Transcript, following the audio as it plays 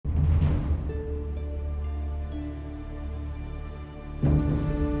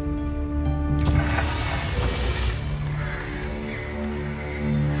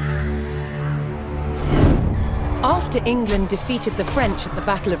after England defeated the French at the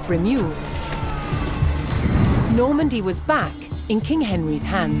Battle of Bremule, Normandy was back in King Henry's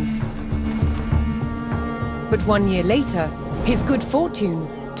hands. But 1 year later, his good fortune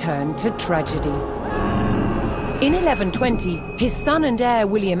turned to tragedy. In 1120, his son and heir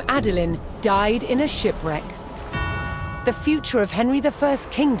William Adelin died in a shipwreck. The future of Henry I's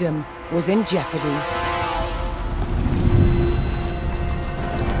kingdom was in jeopardy.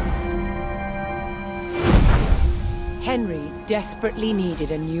 Henry desperately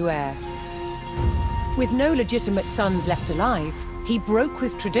needed a new heir. With no legitimate sons left alive, he broke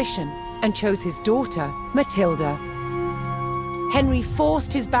with tradition and chose his daughter, Matilda. Henry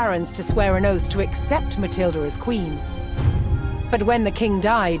forced his barons to swear an oath to accept Matilda as queen. But when the king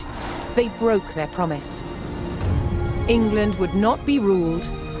died, they broke their promise. England would not be ruled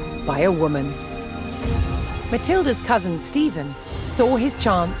by a woman. Matilda's cousin Stephen saw his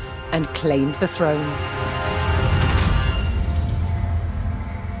chance and claimed the throne.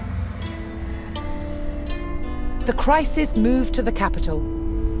 The crisis moved to the capital.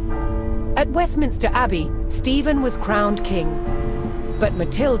 At Westminster Abbey, Stephen was crowned king, but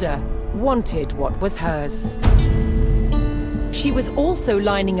Matilda wanted what was hers. She was also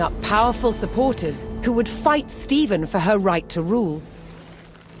lining up powerful supporters who would fight Stephen for her right to rule.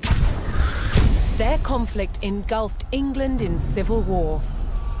 Their conflict engulfed England in civil war.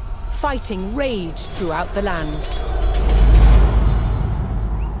 Fighting raged throughout the land.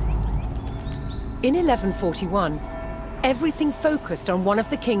 In 1141, everything focused on one of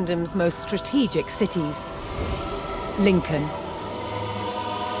the kingdom's most strategic cities, Lincoln.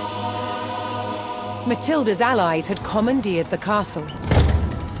 Matilda's allies had commandeered the castle.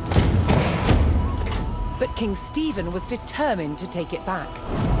 But King Stephen was determined to take it back.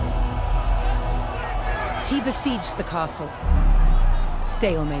 He besieged the castle.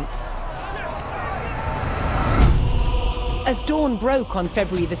 Stalemate. As dawn broke on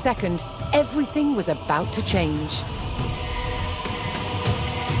February the 2nd, everything was about to change.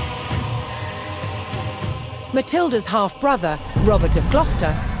 Matilda's half-brother, Robert of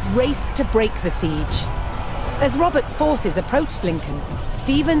Gloucester, raced to break the siege. As Robert's forces approached Lincoln,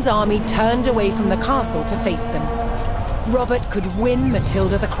 Stephen's army turned away from the castle to face them. Robert could win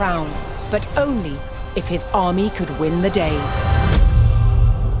Matilda the crown, but only if his army could win the day.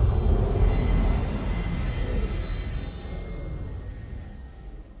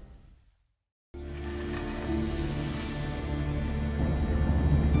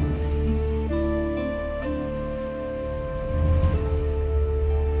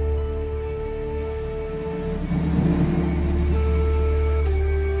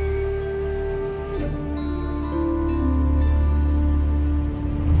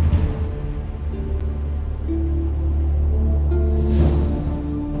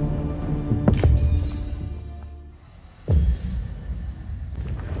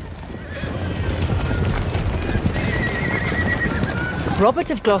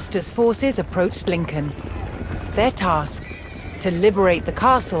 Robert of Gloucester's forces approached Lincoln. Their task, to liberate the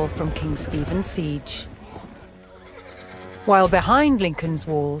castle from King Stephen's siege. While behind Lincoln's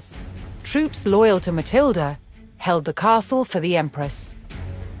walls, troops loyal to Matilda held the castle for the Empress.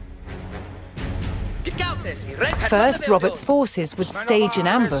 First, Robert's forces would stage an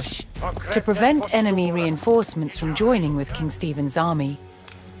ambush to prevent enemy reinforcements from joining with King Stephen's army.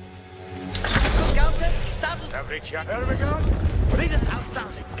 Readeth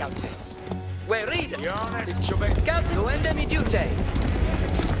outsounding, Scoutess. Where read? Scout, go end me duty.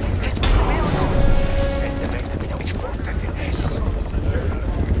 Send the men to be which for fiftiness.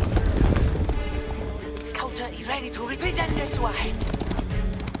 Scouter, you ready to repeat and this way?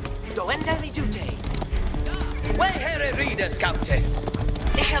 Go end me duty. Where here reader, Scoutess?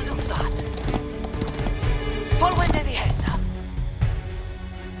 The hell do that. For when the hesta.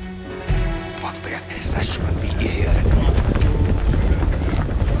 What breath is that should be here?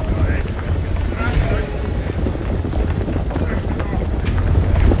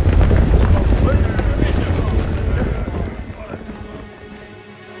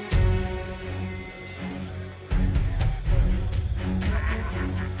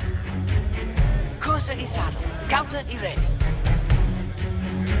 Courser is saddled. Scouter is ready.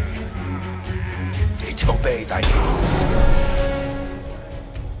 It obey thy case.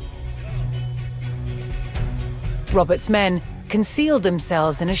 Robert's men concealed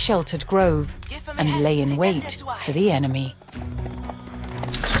themselves in a sheltered grove and lay in wait for the enemy.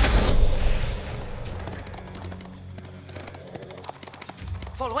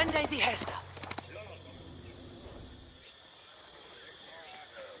 For when they hesta.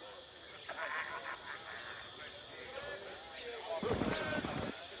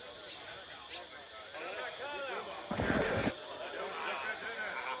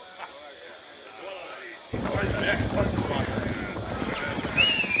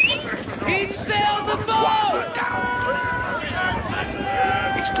 Each sail the boat! Wacht down.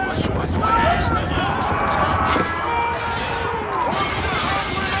 Ich tue so, als du hättest.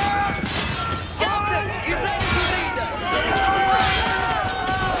 Captain, you ready to lead us?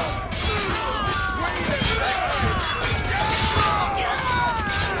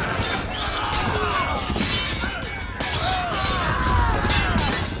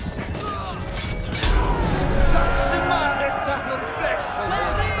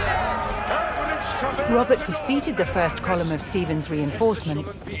 Robert defeated the first column of Stephen's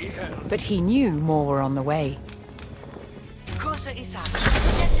reinforcements, but he knew more were on the way. Cosa isa?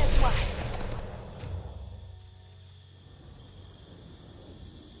 Dennis White.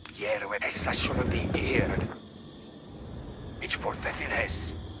 Järve essa skulle bli här. Ich forfettin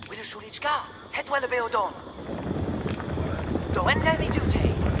hes. Wida shulichka, hetwele beodon. Do ende mi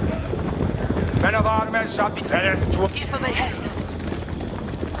dute. Men av armen satt i fället två. Ifa me hestes.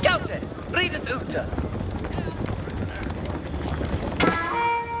 Scoutes, read it uta.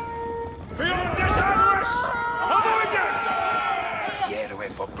 Fiendes armes! Avoide! Järve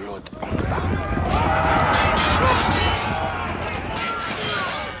får blod on land.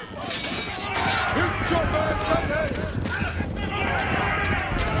 Utsoffendes!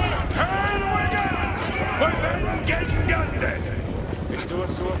 Herwege! Women get gunde! Ich tue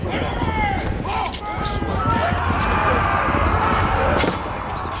so verpasst. Ich tue so verpasst.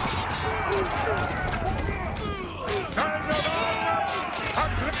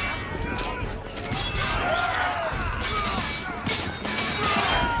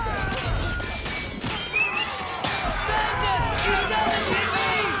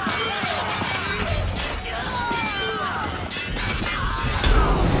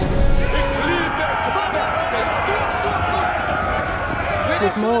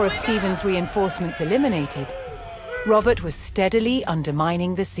 With more of Stephen's reinforcements eliminated, Robert was steadily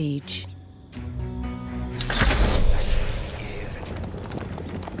undermining the siege.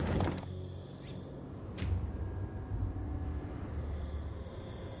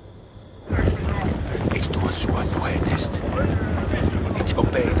 Ich tue so, als du hättest. Ich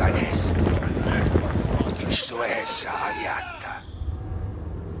obey dein Hess. Ich so Hessa aliata.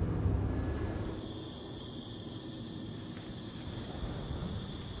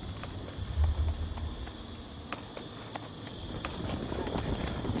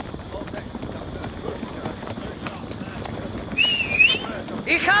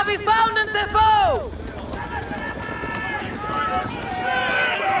 Ich habe found the foe!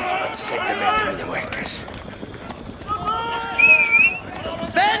 Sentimento minne Wracks.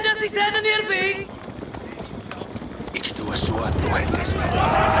 Vendors is in near me! Ich tue so, als du hättest.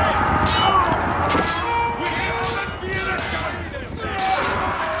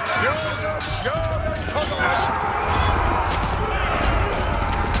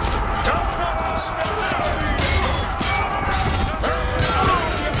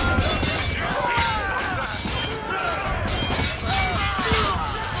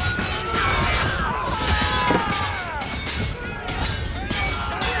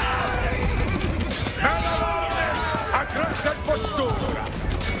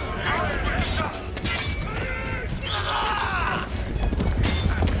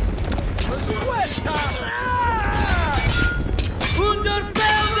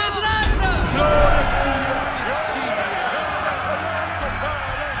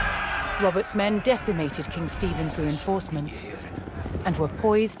 Robert's men decimated King Stephen's reinforcements and were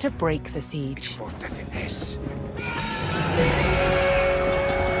poised to break the siege.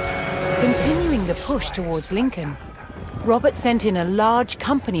 Continuing the push towards Lincoln, Robert sent in a large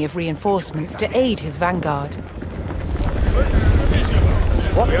company of reinforcements to aid his vanguard.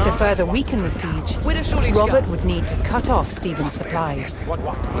 To further weaken the siege, Robert would need to cut off Stephen's supplies.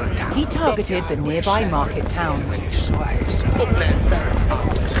 He targeted the nearby market town.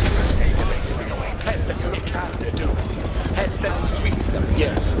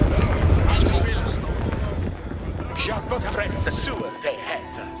 Yes. Jag bör pressa så att det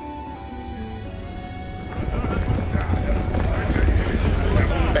heter.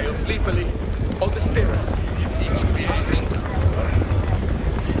 Bale sleepily on the stairs.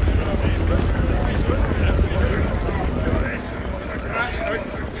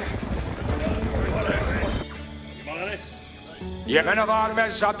 Jag menar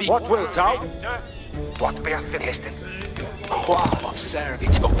varmen satt i... What will thou? What beaffen hästen? Wow, of sir,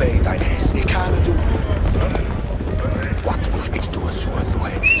 ich obey thine häst. Ich kann du. What will ich tue so att du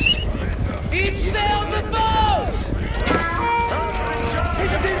hättest? Each sail the boat!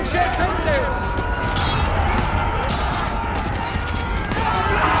 It's in Sheffield!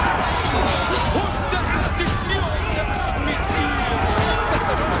 What the institution?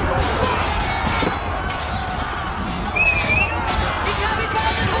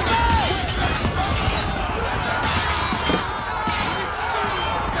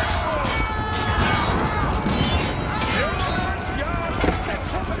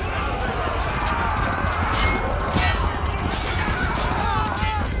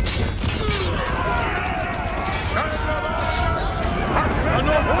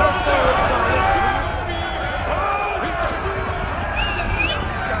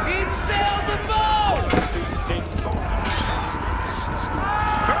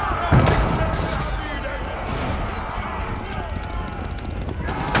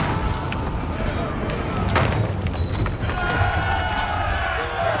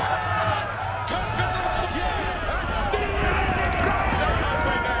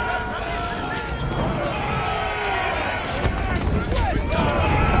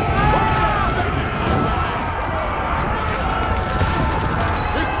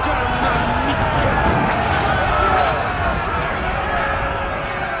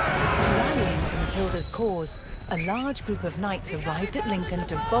 large group of knights arrived at Lincoln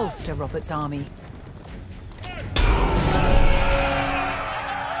to bolster Robert's army.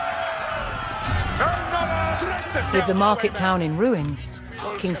 With the market town in ruins,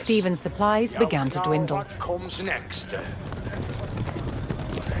 King Stephen's supplies began to dwindle. What comes next?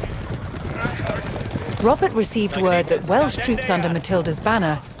 Robert received word that Welsh troops under Matilda's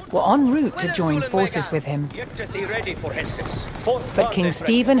banner were en route to join forces with him. But King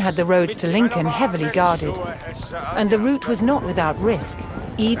Stephen had the roads to Lincoln heavily guarded, and the route was not without risk,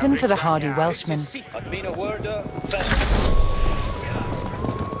 even for the hardy Welshmen.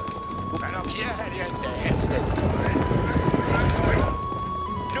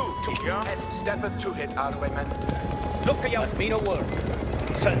 Steppeth to it, Arwemen. Look out, mean a word.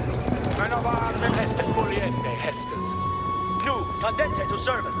 Men of Armen Hestes Poliende Hestes. Nu, tendente to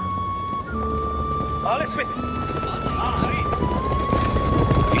servant. Alles with it.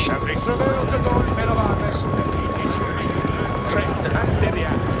 Ich habe nicht verwirrt, Men of Armes. Presse,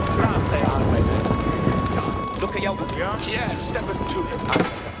 Asteria, Brate Arwemen. Look out. Yes, steppeth to it,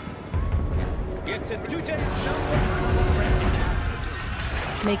 Arwemen. Get to the duty.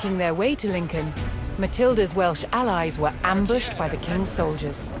 Making their way to Lincoln, Matilda's Welsh allies were ambushed by the king's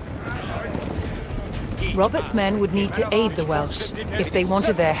soldiers. Robert's men would need to aid the Welsh if they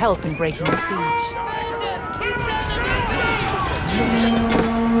wanted their help in breaking the siege.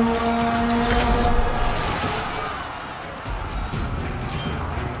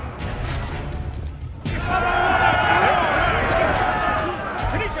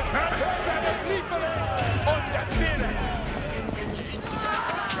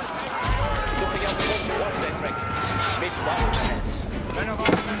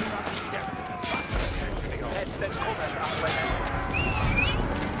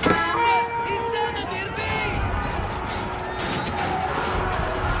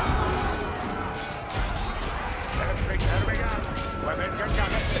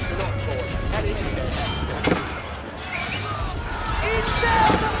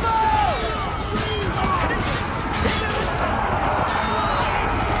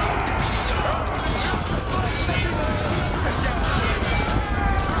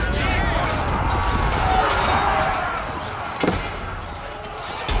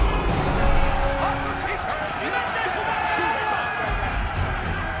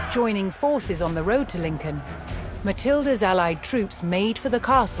 Joining forces on the road to Lincoln, Matilda's allied troops made for the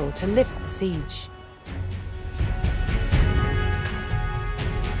castle to lift the siege.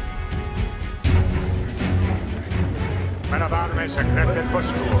 Men of Armes a knepet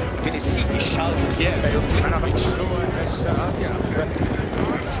postur. Did it see his shall here? Men of Itsua Hessa Adia.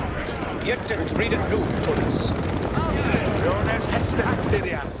 Yet it readeth new to us. Jones Heste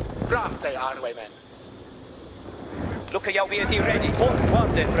Asteria, Brate Arwemen. Look out, we are ready. For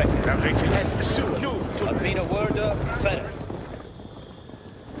one day, friend. Everything Heste Su, new to I've been a word fair.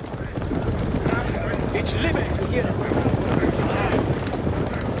 It's limit to hear it.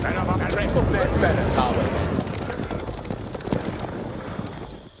 Men of Armes a better Arwemen.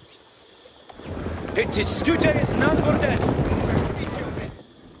 It is Stute is none for dead.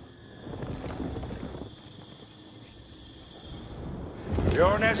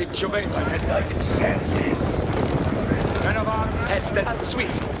 Jones Itchubeta Heste Sertis. Men of Armes Heste and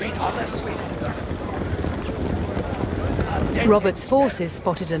sweet. Bit on the sweet. Robert's forces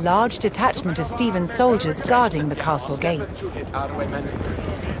spotted a large detachment of Stephen's soldiers guarding the castle gates.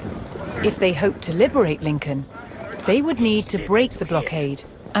 If they hoped to liberate Lincoln, they would need to break the blockade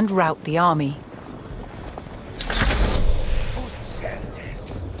and rout the army.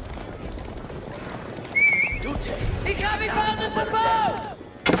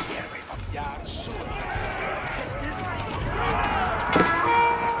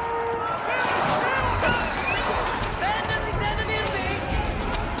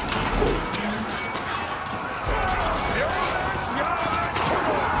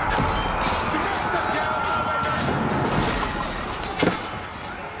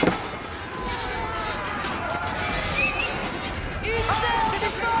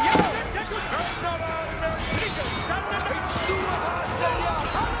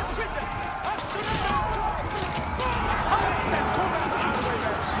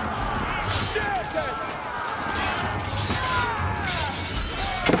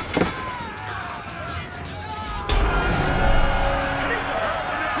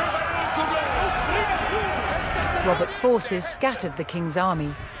 Robert's forces scattered the king's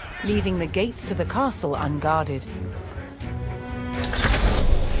army, leaving the gates to the castle unguarded.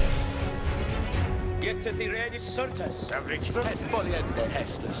 Get to the ready, Surtus. Average Hest Poliende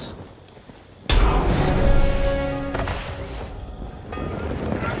Hestes.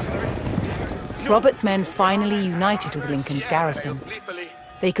 Robert's men finally united with Lincoln's garrison.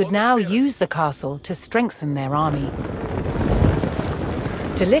 They could now use the castle to strengthen their army.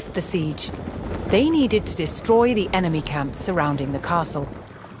 To lift the siege, they needed to destroy the enemy camps surrounding the castle.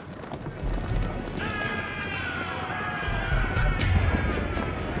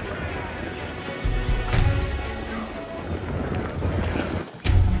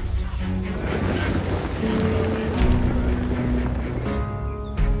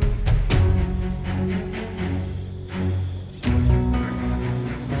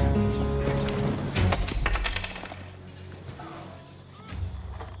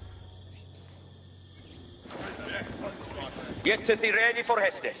 Get thee ready for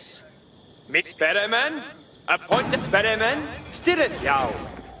Hestes. Miss Sperryman, appoint the Sperryman, stirret jou.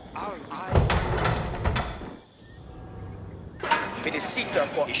 It is Sita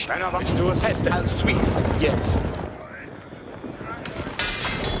for Ishmanava. It's to us Hestes. Al Swiss, yes.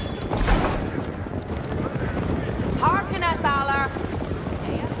 Harken at Valor.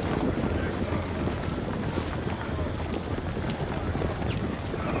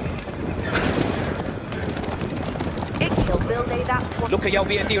 Look at jou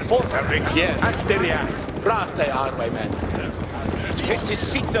weer hier voor. Ja, Asterias. Praat hij Arwayman. Het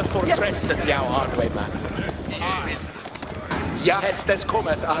is Sita voor presset jou Arwayman. Ja, Hestes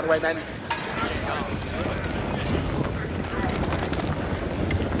cometh Arwayman.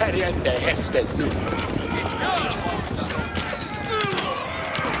 Heriende Hestes nu.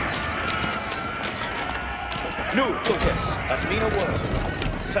 Nu, Tutus, at mean a word.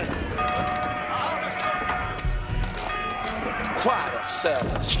 Send. Quad of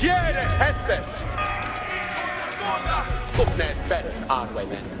servants. Stiere Hestes! Uppnäd bereth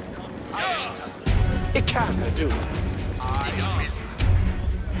Arwaymen. It can do.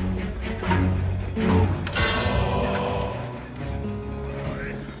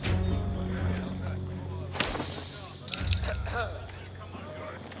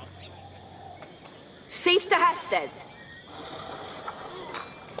 Safe to Hestes.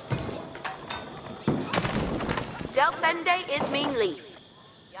 Delphende is mean leaf.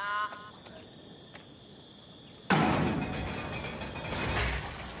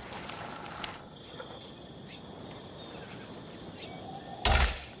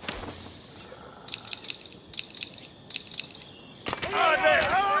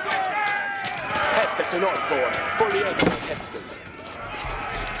 Hestes are not born. Fully enemy Hestes.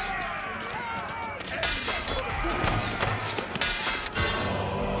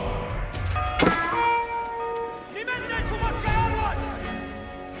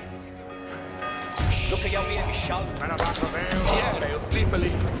 Look at jou weer geschalt. Pierre of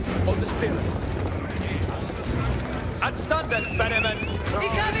Flippely on the stairs. Uitstanden, Sperryman. Ik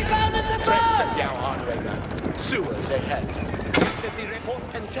ga weer bouwen met de Press at jou Arwayman. Sewers ahead. Get the reform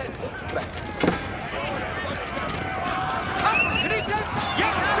and template practice. Critus!